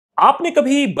आपने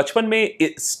कभी बचपन में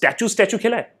स्टैचू स्टैचू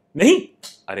खेला है? नहीं?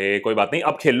 अरे कोई बात नहीं,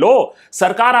 अब खेल लो।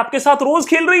 सरकार आपके साथ रोज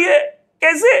खेल रही है।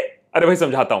 कैसे? अरे भाई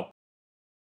समझाता हूं।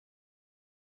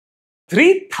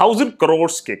 3000 करोड़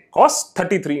के कॉस्ट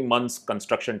 33 मंथ्स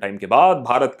कंस्ट्रक्शन टाइम के बाद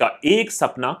भारत का एक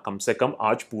सपना कम से कम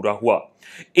आज पूरा हुआ।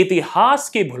 इतिहास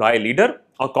के भुलाए लीडर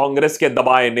और कांग्रेस के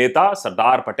दबाए नेता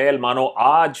सरदार पटेल मानो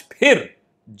आज फिर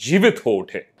जीवित हो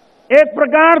उठे। एक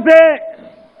प्रकार से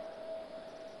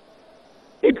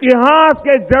इतिहास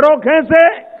के झरोखे से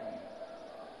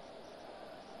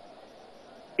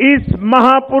इस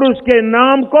महापुरुष के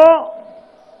नाम को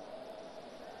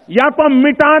या तो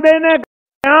मिटा देने का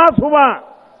प्रयास हुआ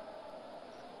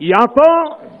या तो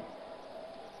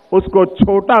उसको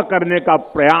छोटा करने का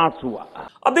प्रयास हुआ।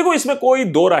 अब देखो, इसमें कोई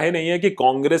दो राहें नहीं है कि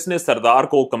कांग्रेस ने सरदार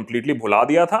को कंप्लीटली भुला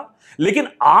दिया था, लेकिन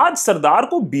आज सरदार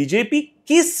को बीजेपी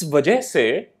किस वजह से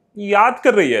याद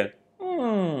कर रही है?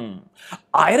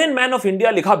 आयरन मैन ऑफ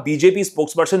इंडिया लिखा बीजेपी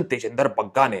स्पोक्सपर्सन तेजिंदर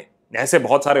बग्गा ने। ऐसे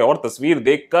बहुत सारे और तस्वीर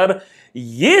देखकर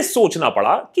यह सोचना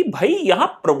पड़ा कि भाई यहां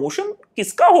प्रमोशन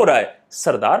किसका हो रहा है,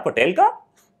 सरदार पटेल का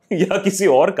या किसी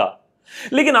और का?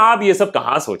 लेकिन आप ये सब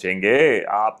कहां सोचेंगे,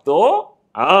 आप तो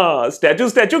स्टैचू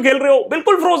स्टैचू खेल रहे हो,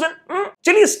 बिल्कुल फ्रोजन।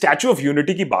 चलिए स्टैचू ऑफ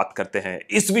यूनिटी की बात करते हैं।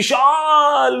 इस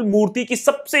विशाल मूर्ति की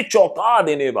सबसे चौंका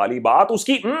देने वाली बात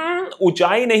उसकी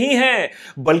ऊंचाई नहीं है,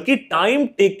 बल्कि टाइम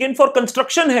टेकन फॉर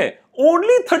कंस्ट्रक्शन है।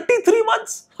 Only 33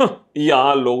 months.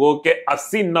 यहां लोगों के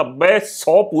 80, 90,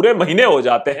 100 पूरे महीने हो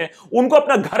जाते हैं, उनको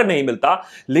अपना घर नहीं मिलता।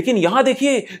 लेकिन यहां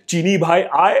देखिए, चीनी भाई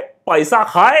आए, पैसा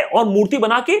खाए और मूर्ति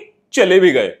बना के चले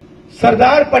भी गए।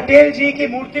 सरदार पटेल जी की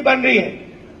मूर्ति बन रही है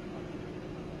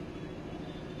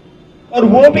और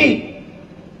वो भी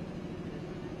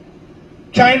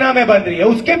चाइना में बन रही है।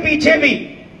 उसके पीछे भी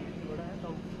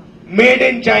मेड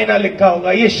इन चाइना लिखा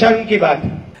होगा। ये शर्म की बात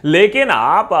है। लेकिन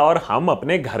आप और हम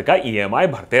अपने घर का ईएमआई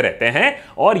भरते रहते हैं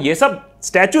और ये सब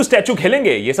स्टैचू स्टैचू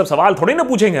खेलेंगे, ये सब सवाल थोड़ी ना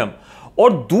पूछेंगे हम।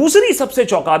 और दूसरी सबसे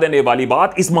चौंका देने वाली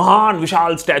बात इस महान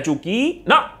विशाल स्टैचू की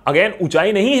ना, अगेन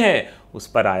ऊंचाई नहीं है, उस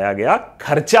पर आया गया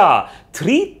खर्चा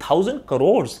 3000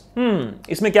 करोड़।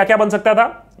 इसमें क्या क्या बन सकता था?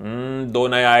 2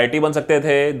 नए आईआईटी बन सकते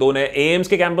थे, 2 नए एम्स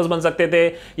के कैंपस बन सकते थे,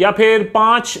 या फिर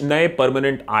 5 नए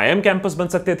परमानेंट आईएम कैंपस बन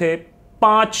सकते थे,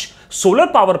 5 सोलर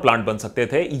पावर प्लांट बन सकते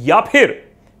थे, या फिर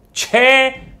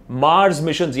 6 मार्स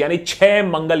मिशन यानी 6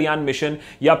 मंगलयान मिशन,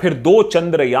 या फिर 2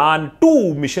 चंद्रयान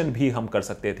 2 मिशन भी हम कर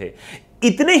सकते थे।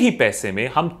 इतने ही पैसे में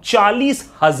हम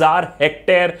 40,000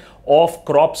 हेक्टेयर ऑफ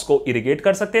क्रॉप्स को इरिगेट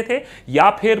कर सकते थे, या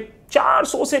फिर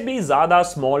 400 से भी ज्यादा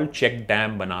स्मॉल चेक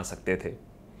डैम बना सकते थे।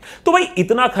 तो भाई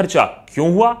इतना खर्चा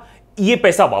क्यों हुआ? ये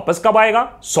पैसा वापस कब आएगा?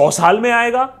 100 साल में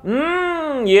आएगा?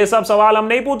 ये सब सवाल हम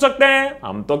नहीं पूछ सकते हैं।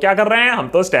 हम तो क्या कर रहे हैं, हम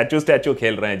तो स्टैचू स्टैचू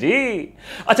खेल रहे हैं जी।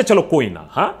 अच्छा चलो कोई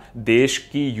ना, देश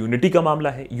की यूनिटी का मामला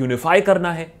है, यूनिफाई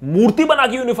करना है, मूर्ति बना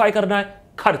के यूनिफाई करना है,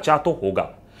 खर्चा तो होगा।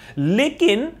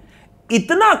 लेकिन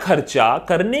इतना खर्चा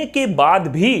करने के बाद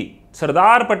भी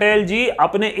सरदार पटेल जी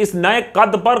अपने इस नए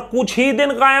कद पर कुछ ही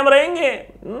दिन कायम रहेंगे।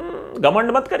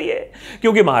 घमंड मत करिए,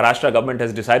 क्योंकि Maharashtra government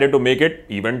has decided to make it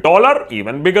even taller,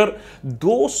 even bigger.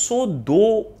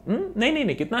 202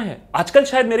 नहीं, कितना है आजकल?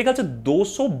 शायद मेरे ख्याल से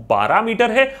 212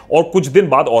 मीटर है, और कुछ दिन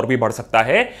बाद और भी बढ़ सकता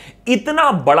है।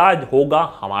 इतना बड़ा होगा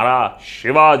हमारा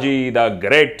शिवाजी द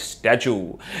ग्रेट स्टैचू।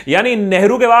 यानी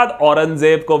नेहरू के बाद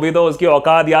औरंगजेब को भी तो उसकी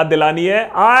औकात याद दिलानी है।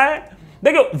 आए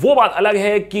देखिए, वो बात अलग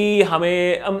है कि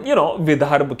हमें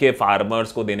विदर्भ के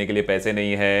फार्मर्स को देने के लिए पैसे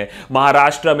नहीं है,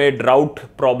 महाराष्ट्र में ड्राउट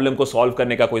प्रॉब्लम को सॉल्व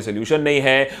करने का कोई सोल्यूशन नहीं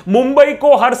है, मुंबई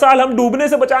को हर साल हम डूबने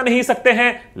से बचा नहीं सकते हैं,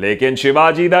 लेकिन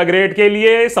शिवाजी द ग्रेट के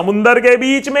लिए समुंदर के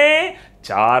बीच में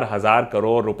 4000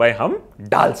 करोड़ रुपए हम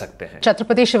डाल सकते हैं।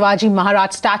 Chhatrapati Shivaji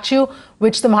Maharaj statue,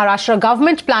 which the Maharashtra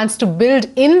government plans to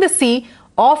build in the sea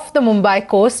off the Mumbai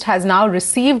coast, has now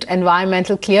received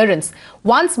environmental clearance.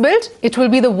 Once built, it will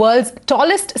be the world's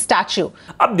tallest statue.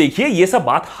 अब देखिए, ये सब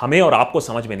बात हमें और आपको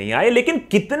समझ में नहीं आए, लेकिन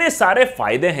कितने सारे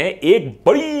फायदे हैं एक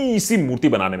बड़ी सी मूर्ति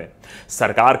बनाने में।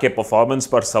 सरकार के परफॉर्मेंस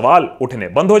पर सवाल उठने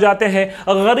बंद हो जाते हैं,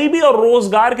 गरीबी और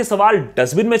रोजगार के सवाल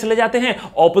डस्टबिन में चले जाते हैं,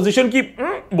 ऑपोजिशन की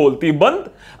बोलती बंद।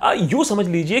 यूं समझ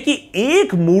लीजिए कि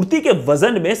एक मूर्ति के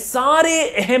वजन में सारे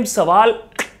अहम सवाल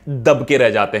दब के रह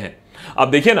जाते हैं। अब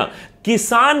देखिए ना,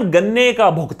 किसान गन्ने का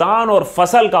भुगतान और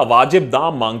फसल का वाजिब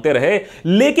दाम मांगते रहे,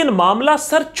 लेकिन मामला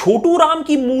सर छोटू राम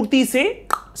की मूर्ति से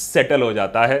सेटल हो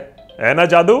जाता है ना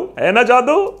जादू? है ना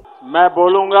जादू? मैं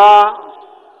बोलूंगा,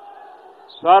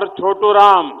 सर छोटू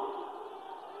राम,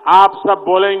 आप सब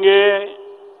बोलेंगे,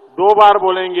 2 बार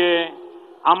बोलेंगे,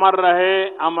 अमर रहे,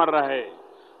 अमर रहे,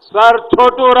 सर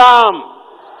छोटू राम।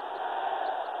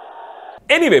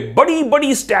 एनीवे, बड़ी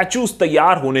बड़ी स्टैचूज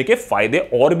तैयार होने के फायदे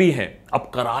और भी हैं। अब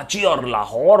कराची और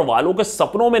लाहौर वालों के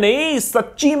सपनों में नहीं,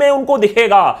 सच्ची में उनको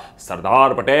दिखेगा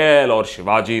सरदार पटेल और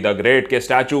शिवाजी द ग्रेट के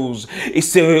स्टैचूज।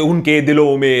 इससे उनके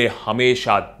दिलों में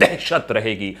हमेशा दहशत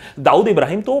रहेगी। दाऊद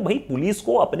इब्राहिम तो भाई पुलिस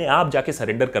को अपने आप जाके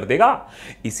सरेंडर कर देगा।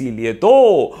 इसीलिए तो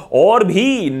और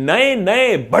भी नए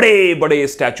नए बड़े बड़े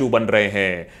स्टैचू बन रहे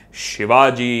हैं।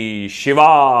 शिवाजी,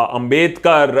 शिवा,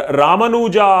 अंबेडकर,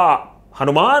 रामानुजा,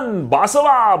 हनुमान,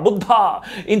 बासवा, बुद्धा,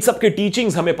 इन सब के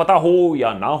टीचिंग्स हमें पता हो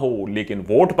या ना हो, लेकिन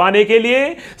वोट पाने के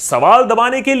लिए, सवाल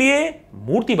दबाने के लिए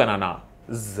मूर्ति बनाना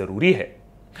जरूरी है।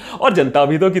 और जनता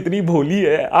भी तो कितनी भोली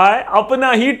है, आए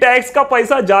अपना ही टैक्स का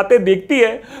पैसा जाते देखती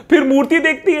है, फिर मूर्ति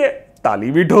देखती है,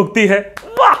 ताली भी ठोकती है।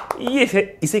 वाह,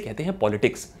 इसे कहते हैं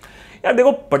पॉलिटिक्स। यार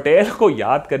देखो, पटेल को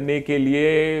याद करने के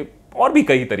लिए और भी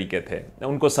कई तरीके थे,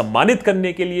 उनको सम्मानित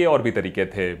करने के लिए और भी तरीके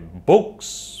थे।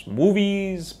 Books,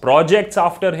 movies, projects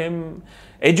after him,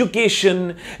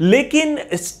 education. लेकिन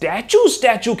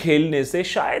स्टैचू खेलने से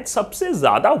शायद सबसे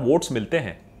ज्यादा वोट्स मिलते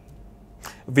हैं,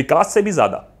 विकास से भी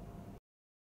ज्यादा।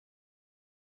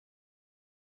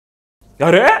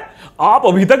 अरे आप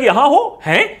अभी तक यहां हो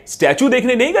हैं, स्टैचू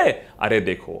देखने नहीं गए? अरे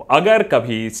देखो, अगर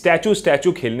कभी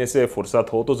स्टैचू खेलने से फुर्सत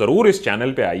हो तो जरूर इस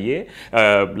चैनल पे आइए,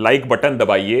 लाइक बटन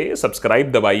दबाइए,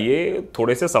 सब्सक्राइब दबाइए,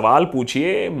 थोड़े से सवाल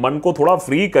पूछिए, मन को थोड़ा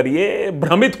फ्री करिए,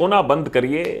 भ्रमित होना बंद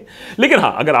करिए। लेकिन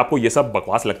हाँ, अगर आपको ये सब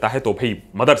बकवास लगता है तो भाई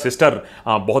मदर सिस्टर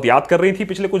बहुत याद कर रही थी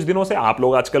पिछले कुछ दिनों से। आप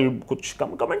लोग आजकल कुछ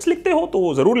कम कमेंट्स लिखते हो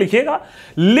तो जरूर लिखिएगा।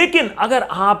 लेकिन अगर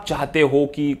आप चाहते हो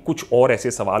कि कुछ और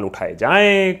ऐसे सवाल उठाए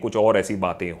जाएं, कुछ और ऐसी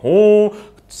बातें हों,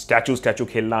 स्टैचू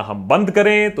खेलना हम बंद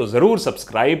करें, तो जरूर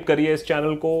सब्सक्राइब करिए इस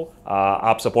चैनल को।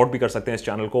 आप सपोर्ट भी कर सकते हैं इस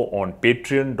चैनल को ऑन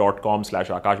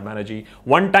patreon.com/आकाश बैनर्जी।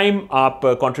 वन टाइम आप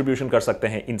कंट्रीब्यूशन कर सकते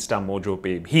हैं इंस्टा मोजो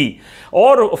पे भी।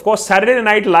 और of course Saturday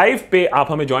night live पे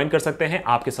आप हमें ज्वाइन कर सकते हैं।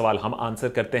 आपके सवाल हम आंसर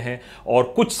करते हैं और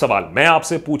कुछ सवाल मैं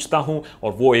आपसे पूछता हूं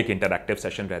और वो एक इंटरैक्टिव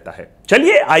सेशन रहता है।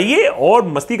 चलिए आइए और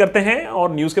मस्ती करते हैं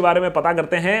और न्यूज के बारे में पता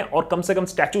करते हैं और कम से कम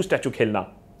स्टैचू खेलना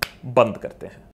बंद करते हैं।